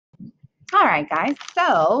All right, guys.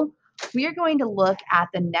 So we are going to look at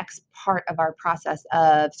the next part of our process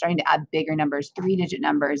of starting to add bigger numbers, 3-digit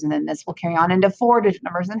numbers, and then this will carry on into 4-digit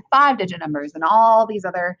numbers and 5-digit numbers and all these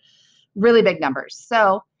other really big numbers.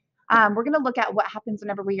 So we're going to look at what happens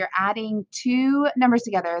whenever we are adding two numbers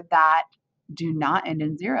together that do not end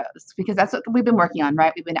in zeros, because that's what we've been working on,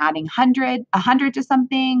 right? We've been adding 100 to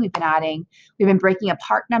something. We've been breaking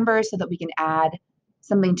apart numbers so that we can add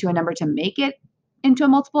something to a number to make it into a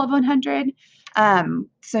multiple of 100.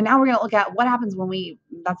 So now we're going to look at what happens when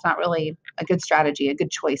that's not really a good strategy, a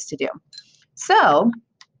good choice to do. So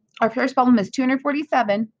our first problem is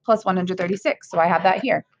 247 plus 136. So I have that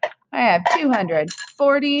here. I have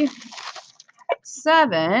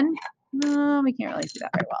 247. We can't really see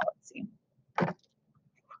that very well. Let's see. I'm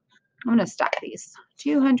going to stack these.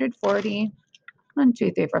 240, 1,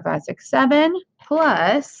 2, 3, 4, 5, 6, 7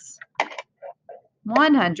 plus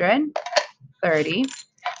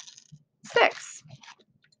 136.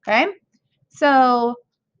 Okay. So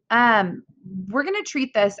we're going to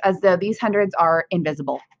treat this as though these hundreds are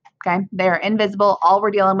invisible. Okay. They are invisible. All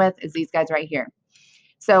we're dealing with is these guys right here.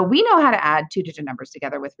 So we know how to add 2-digit numbers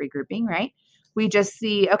together with regrouping, right? We just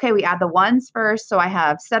see, okay, we add the ones first. So I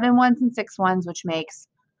have 7 ones and 6 ones, which makes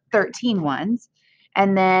 13 ones.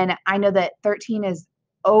 And then I know that 13 is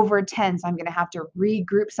over 10. So I'm going to have to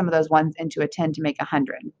regroup some of those ones into a 10 to make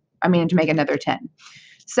 100. To make another 10.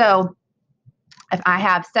 So if I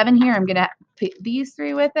have 7 here, I'm going to put these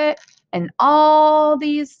 3 with it. And all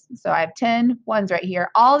these, so I have 10 ones right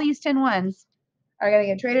here. All these 10 ones are going to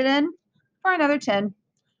get traded in for another 10.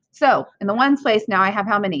 So in the ones place, now I have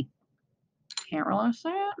how many? Can't really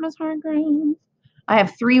say it, Miss Hargrave. I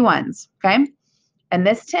have 3 ones, okay? And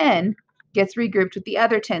this 10 gets regrouped with the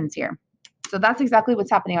other 10s here. So that's exactly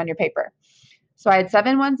what's happening on your paper. So I had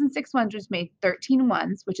 7 ones and 6 ones, which made 13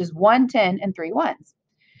 ones, which is 1 10 and 3 ones.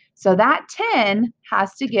 So that 10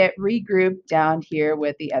 has to get regrouped down here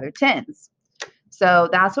with the other 10s. So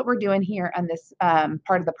that's what we're doing here on this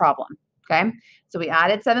part of the problem, okay? So we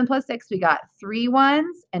added 7 plus 6. We got 3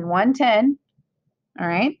 ones and 1 10, all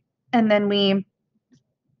right? And then we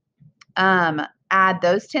add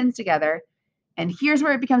those 10s together. And here's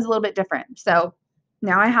where it becomes a little bit different. So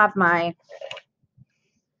now I have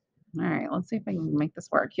all right, let's see if I can make this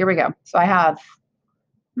work. Here we go. So I'm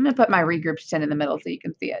going to put my regrouped 10 in the middle so you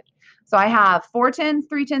can see it. So I have 4 10s,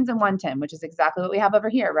 3 10s, and 1 10, which is exactly what we have over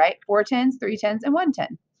here, right? 4 10s, 3 10s, and 1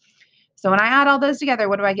 10. So when I add all those together,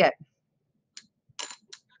 what do I get?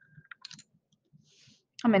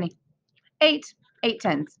 How many? 8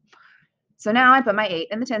 10s. So now I put my 8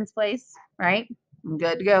 in the 10s place, right? I'm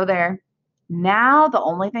good to go there. Now the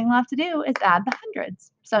only thing left to do is add the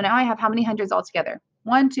hundreds. So now I have how many hundreds altogether?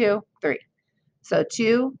 1, 2, 3. So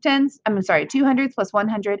 2 hundreds plus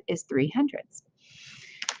 100 is 300s.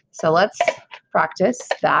 So let's practice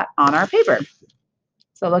that on our paper.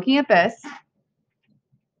 So looking at this,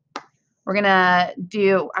 what we're going to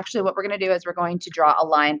do is we're going to draw a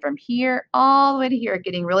line from here all the way to here,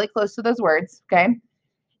 getting really close to those words, okay?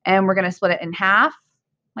 And we're going to split it in half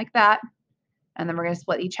like that. And then we're going to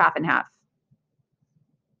split each half in half.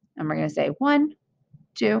 And we're going to say 1,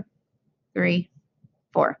 2, 3,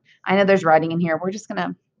 4. I know there's writing in here. We're just going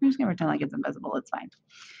to pretend like it's invisible. It's fine.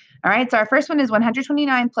 All right. So our first one is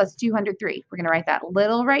 129 plus 203. We're going to write that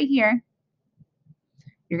little right here.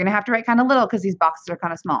 You're going to have to write kind of little because these boxes are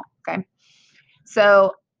kind of small. Okay.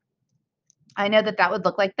 So I know that would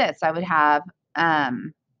look like this. I would have,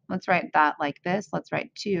 let's write that like this. Let's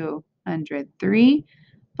write 203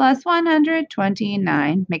 plus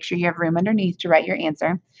 129. Make sure you have room underneath to write your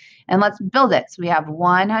answer. And let's build it. So we have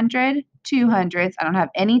 100, 200s. I don't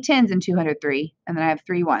have any 10s in 203. And then I have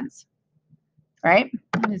 3 ones. Right?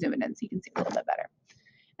 Let me zoom it in so you can see a little bit better.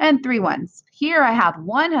 And 3 ones. Here I have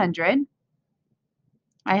 100.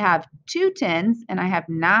 I have 2 10s and I have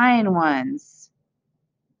 9 ones.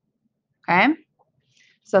 Okay?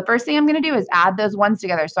 So first thing I'm going to do is add those ones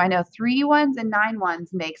together. So I know 3 ones and 9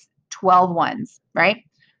 ones makes 12 ones, right?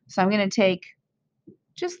 So I'm going to take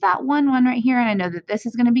just that 1 right here, and I know that this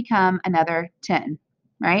is going to become another 10,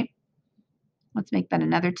 right? Let's make that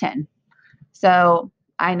another 10. So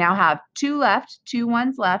I now have 2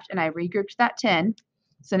 ones left, and I regrouped that 10.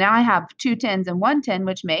 So now I have 2 10s and 1 10,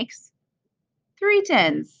 which makes 3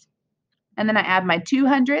 10s. And then I add my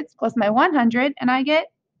 200s plus my 100, and I get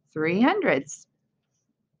 300s.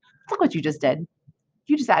 Look what you just did.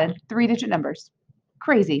 You just added 3-digit numbers.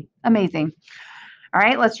 Crazy. Amazing. All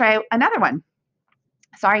right, let's try another one.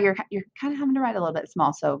 Sorry, you're kind of having to write a little bit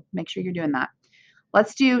small, so make sure you're doing that.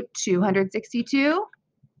 Let's do 262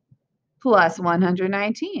 plus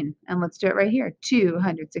 119. And let's do it right here.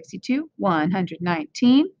 262,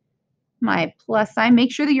 119. my plus sign.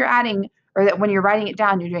 Make sure that you're adding, or that when you're writing it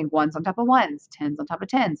down, you're doing ones on top of ones, tens on top of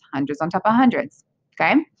tens, hundreds on top of hundreds.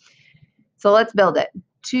 Okay? So let's build it.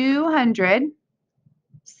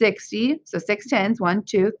 260, so 6 tens, 1,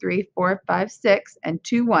 2, 3, 4, 5, 6, and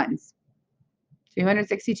 2 ones.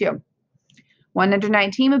 262.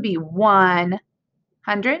 119 would be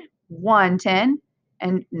 100, 110,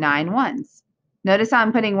 and 9 ones. Notice how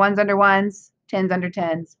I'm putting ones under ones, tens under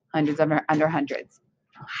tens, hundreds under hundreds.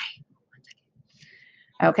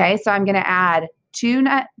 Okay, so I'm going to add two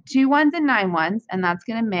ones and 9 ones, and that's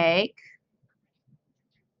going to make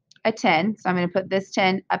a 10. So I'm going to put this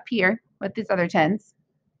 10 up here with these other 10s.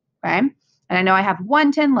 Okay, and I know I have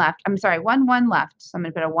 1 10 left. I'm sorry, 1 1 left. So I'm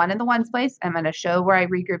going to put a 1 in the ones place. I'm going to show where I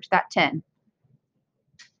regrouped that 10.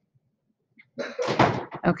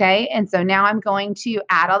 Okay, and so now I'm going to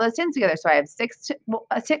add all those 10s together. So I have 6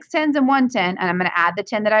 10s and 1 10, and I'm going to add the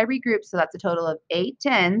 10 that I regrouped. So that's a total of 8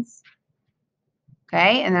 10s.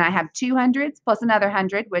 Okay, and then I have 2 hundreds plus another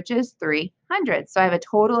 100, which is 300. So I have a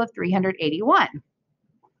total of 381.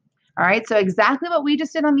 All right, so exactly what we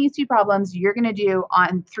just did on these two problems, you're going to do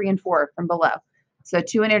on 3 and 4 from below. So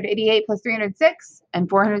 288 plus 306 and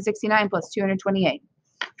 469 plus 228.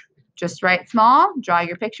 Just write small, draw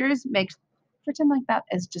your pictures, pretend like that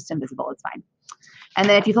is just invisible. It's fine. And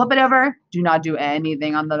then if you flip it over, do not do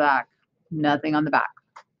anything on the back. Nothing on the back.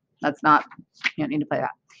 That's not, you don't need to play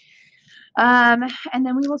that. And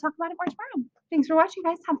then we will talk about it more tomorrow. Thanks for watching,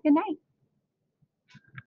 guys. Have a good night.